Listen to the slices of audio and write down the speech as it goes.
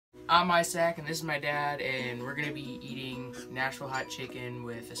I'm Isaac, and this is my dad, and we're gonna be eating Nashville hot chicken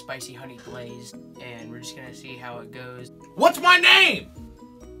with a spicy honey glaze, and we're just gonna see how it goes. What's my name?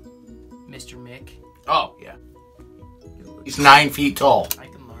 Mr. Mick. Oh, yeah. He's 9 feet tall. I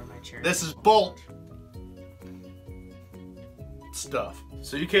can lower my chair. This is bull stuff.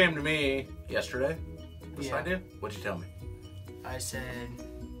 So you came to me yesterday? What's Yeah. I do? What'd you tell me? I said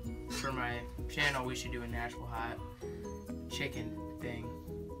for my channel we should do a Nashville hot chicken thing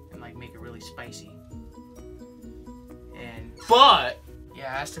and like make it really spicy. And But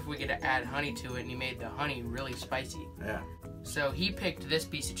yeah, I asked if we could add honey to it, and he made the honey really spicy. yeah. So he picked this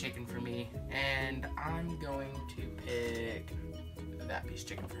piece of chicken for me, and I'm going to pick that piece of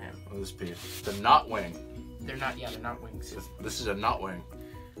chicken for him. This piece, the knot wing. They're not wings. This is a knot wing.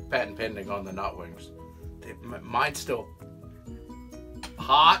 Patent pending on the knot wings. Mine's still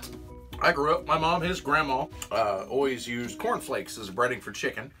hot. I grew up, my mom, his grandma, always used cornflakes as breading for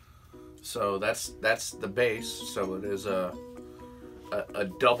chicken. So that's the base. So it is a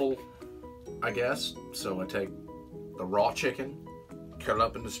double, I guess. So I take the raw chicken, cut it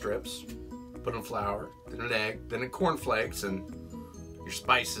up into strips, put in flour, then an egg, then in cornflakes and your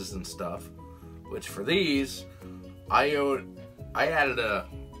spices and stuff. Which for these, I added a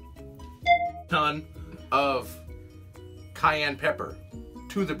ton of cayenne pepper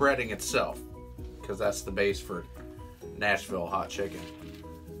to the breading itself, because that's the base for Nashville hot chicken.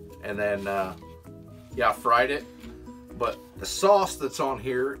 And then, yeah, I fried it. But the sauce that's on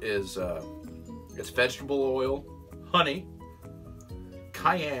here is it's vegetable oil, honey,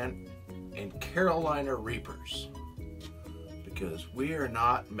 cayenne, and Carolina Reapers. Because we are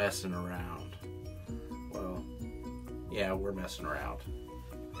not messing around. Well, yeah, we're messing around.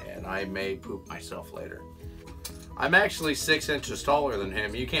 And I may poop myself later. I'm actually 6 inches taller than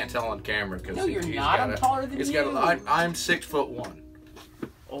him. You can't tell on camera because No, you're not. I'm taller than you. I'm 6'1".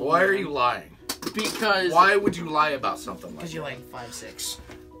 Oh, why are you lying? Because. Why would you lie about something like that? Because you're like 5'6".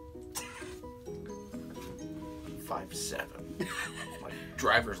 5'7". My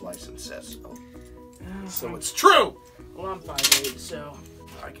driver's license says so. So it's true. Well, I'm 5'8", so.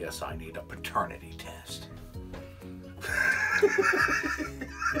 I guess I need a paternity test.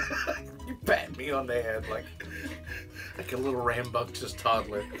 You pat me on the head like a little rambunctious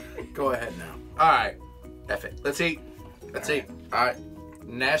toddler. Go ahead now. All right, F it. Let's eat. Let's eat. All right,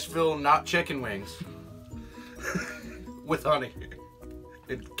 Nashville not chicken wings with honey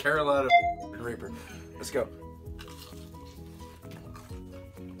and Carolina Reaper. Let's go.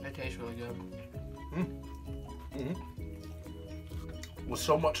 That tastes really good. Mm-hmm. With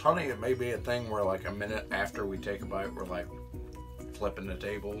so much honey, it may be a thing where like a minute after we take a bite, we're like flipping the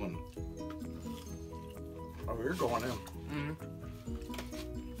table and oh, you're going in.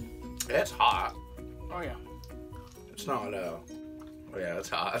 It's hot. Oh yeah. It's not. Oh yeah, it's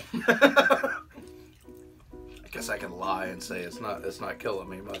hot. I guess I can lie and say it's not. It's not killing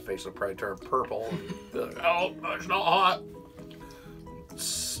me. My face will probably turn purple. And be like, oh, it's not hot.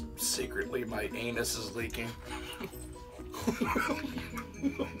 Secretly, my anus is leaking.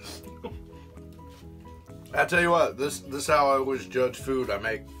 I tell you what, this is how I always judge food I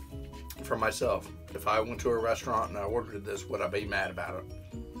make for myself. If I went to a restaurant and I ordered this, would I be mad about it?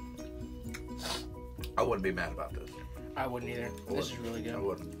 I wouldn't be mad about this. I wouldn't either. This is really good. I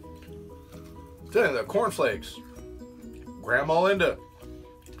wouldn't. Tell you the cornflakes. Grandma Linda.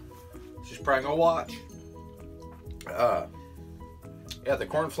 She's probably gonna watch. Yeah, the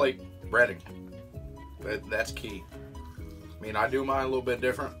cornflake breading. That's key. I mean, I do mine a little bit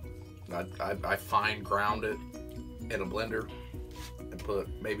different. I fine ground it in a blender and put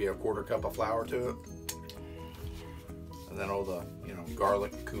maybe a 1/4 cup of flour to it. And then all the,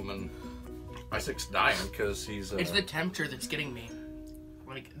 garlic, cumin. Isaac's dying because he's... It's the temperature that's getting me.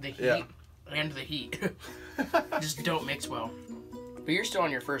 Like, the heat and the heat. Just don't mix well. But you're still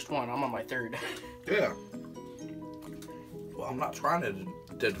on your first one. I'm on my third. Yeah. Well, I'm not trying to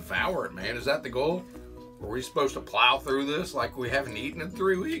devour it, man. Is that the goal? Are we supposed to plow through this like we haven't eaten in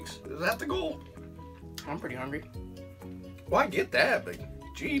 3 weeks? Is that the goal? I'm pretty hungry. Well, I get that, but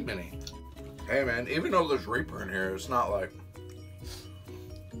gee, Minnie. Hey, man, even though there's Reaper in here, it's not like...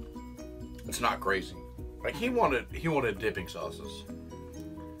 It's not crazy. Like, he wanted dipping sauces.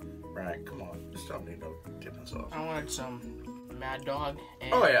 Right, come on. Just don't need no dipping sauce. I wanted some Mad Dog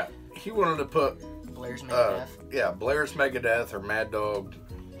and... Oh, yeah. He wanted to put... Blair's Megadeth. Yeah, Blair's Megadeth or Mad Dog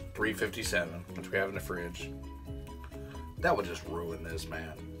 357, which we have in the fridge. That would just ruin this,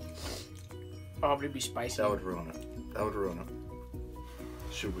 man. Oh, but it'd be spicy. That would ruin it. That would ruin it.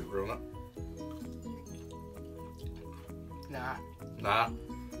 Should we ruin it? Nah. Nah?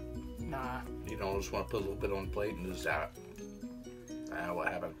 Nah. You don't just want to put a little bit on the plate and just out. Ah, what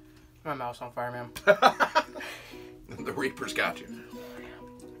happened? My mouth's on fire, man. The Reaper's got you.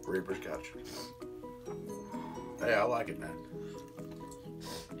 Reaper's got you. Hey, I like it, man.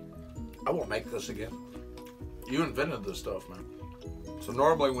 I won't make this again. You invented this stuff, man. So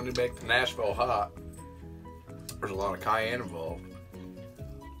normally when you make the Nashville hot, there's a lot of cayenne involved.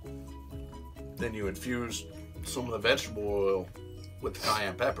 Then you infuse some of the vegetable oil with the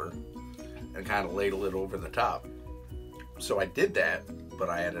cayenne pepper and kind of ladle it over the top. So I did that, but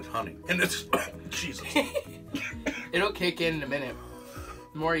I added honey. And it's, Jesus. It'll kick in a minute.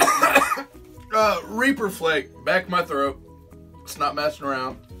 The more you eat. Reaper flake, back my throat. It's not messing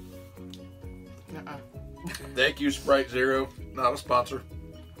around. Thank you, Sprite Zero. Not a sponsor.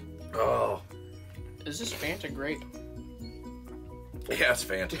 Oh. Is this Fanta grape? Yeah, it's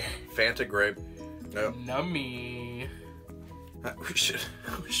Fanta. Fanta grape. No. Nummy. We should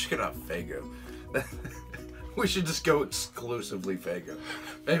have Faygo. We should just go exclusively Faygo.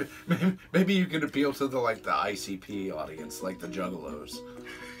 Maybe you could appeal to the ICP audience, like the Juggalos.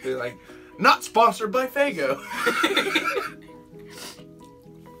 Be like, not sponsored by Faygo.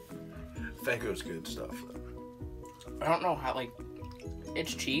 Faygo's good stuff, though. I don't know how,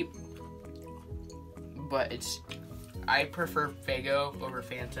 it's cheap, but I prefer Faygo over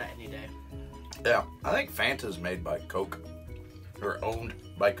Fanta any day. Yeah, I think Fanta's made by Coke, or owned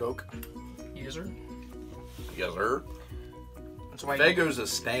by Coke. Yes, sir. Yes, sir. That's why Faygo's a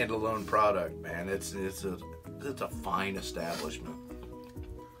standalone product, man. It's a fine establishment.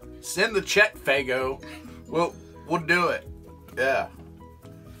 Send the check, Faygo. We'll do it. Yeah.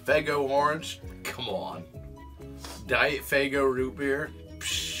 Faygo orange. Come on. Diet Faygo root beer.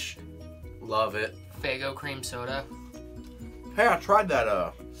 Psh, love it. Faygo cream soda. Hey, I tried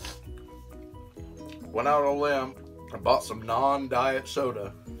that. Went out on a limb. I bought some non-diet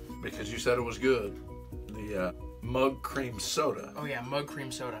soda because you said it was good. The mug cream soda. Oh yeah, mug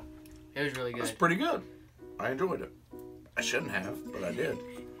cream soda. It was really good. It was pretty good. I enjoyed it. I shouldn't have, but I did.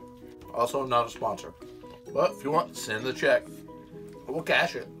 Also, not a sponsor. But if you want, send the check. We'll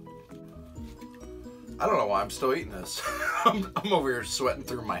cash it. I don't know why I'm still eating this. I'm over here sweating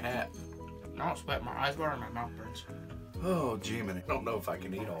through my hat. I don't sweat. My eyes water and my mouth burns. Oh, gee, man. I don't know if I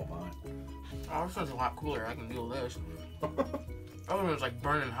can eat all mine. Oh, this one's a lot cooler. I can deal with this. That one was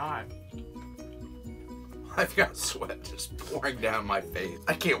burning hot. I've got sweat just pouring down my face.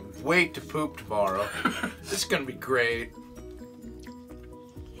 I can't wait to poop tomorrow. This is gonna be great.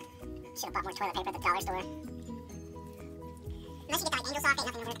 Should've bought more toilet paper at the dollar store. Unless you get Angel Soft, ain't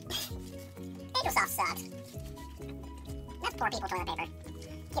nothing over it. Angel Soft sucks. That's poor people toilet paper.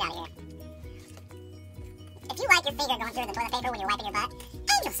 Get out of here. If you like your finger going through the toilet paper when you're wiping your butt,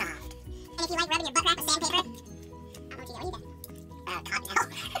 Angel Soft. And if you like rubbing your butt crack with sandpaper, I don't know what you don't either. Cotton. Oh,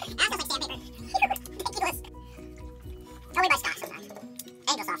 that sounds like sandpaper. Ridiculous. Oh, we buy stock sometimes.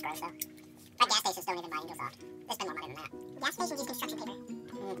 Angel Soft's gross, though. Our gas stations don't even buy Angel Soft. They spend more money than that. Gas stations use construction paper.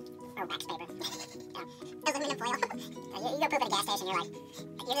 Or wax paper. Aluminum foil. You go poop at a gas station, you're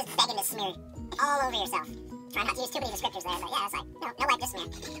just begging to smear all over yourself. Try not to use too many descriptors there, but yeah, it's no wipe, just smear.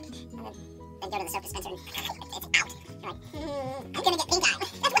 And then go to the soap dispenser and it's out. You're like, I'm gonna get pink eye.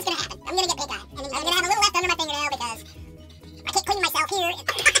 That's what's gonna happen. I'm gonna get pink eye. And then I'm gonna have a little left under my fingernail because I can't clean myself here.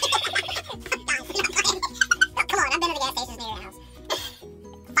 Come on, I've been to the gas stations near your house.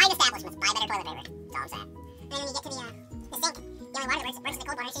 Fine establishments, buy better toilet paper. That's all I'm saying. And then when you get to the sink, the only water that works is the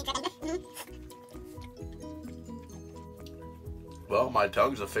cold water, so you drip. Well, my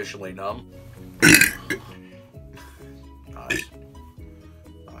tongue's officially numb. Nice.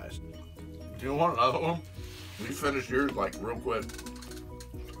 Nice. Do you want another one? You finish yours real quick.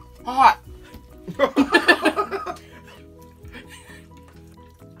 Hot.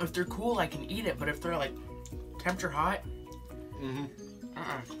 If they're cool, I can eat it, but if they're temperature hot,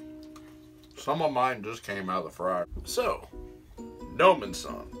 Some of mine just came out of the fryer. So, Gnome and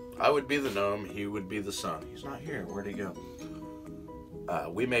Son. I would be the gnome, he would be the son. He's not here. Where'd he go?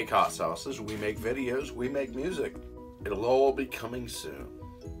 We make hot sauces, we make videos, we make music. It'll all be coming soon.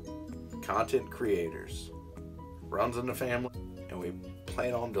 Content creators. Runs in the family, and we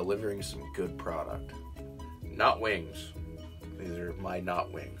plan on delivering some good product. Not wings. These are my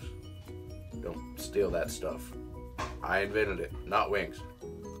not wings. Don't steal that stuff. I invented it. Not wings.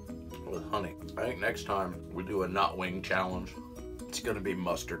 With honey. I think next time we do a not wing challenge, it's going to be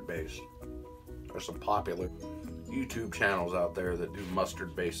mustard based. There's some popular YouTube channels out there that do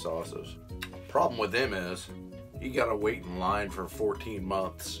mustard based sauces. Problem with them is you gotta wait in line for 14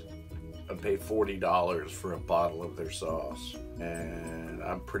 months and pay $40 for a bottle of their sauce. And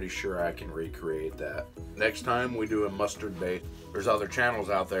I'm pretty sure I can recreate that. Next time we do a mustard based, there's other channels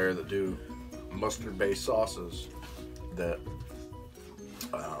out there that do mustard based sauces that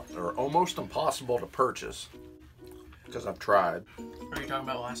They're almost impossible to purchase because I've tried. Are you talking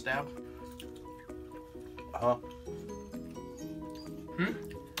about Last Dab? Huh?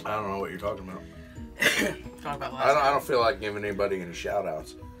 I don't know what you're talking about. Talking about Last Dab. I don't feel like giving anybody any shout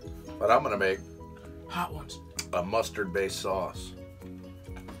outs, but I'm gonna make Hot ones. a mustard based sauce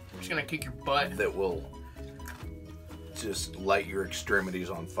Just gonna kick your butt. that will just light your extremities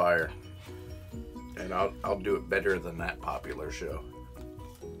on fire. And I'll do it better than that popular show.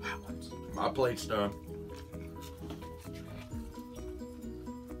 Hot ones. My plate's done.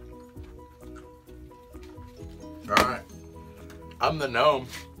 Alright. I'm the gnome.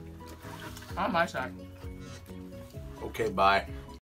 On my side. Okay, bye.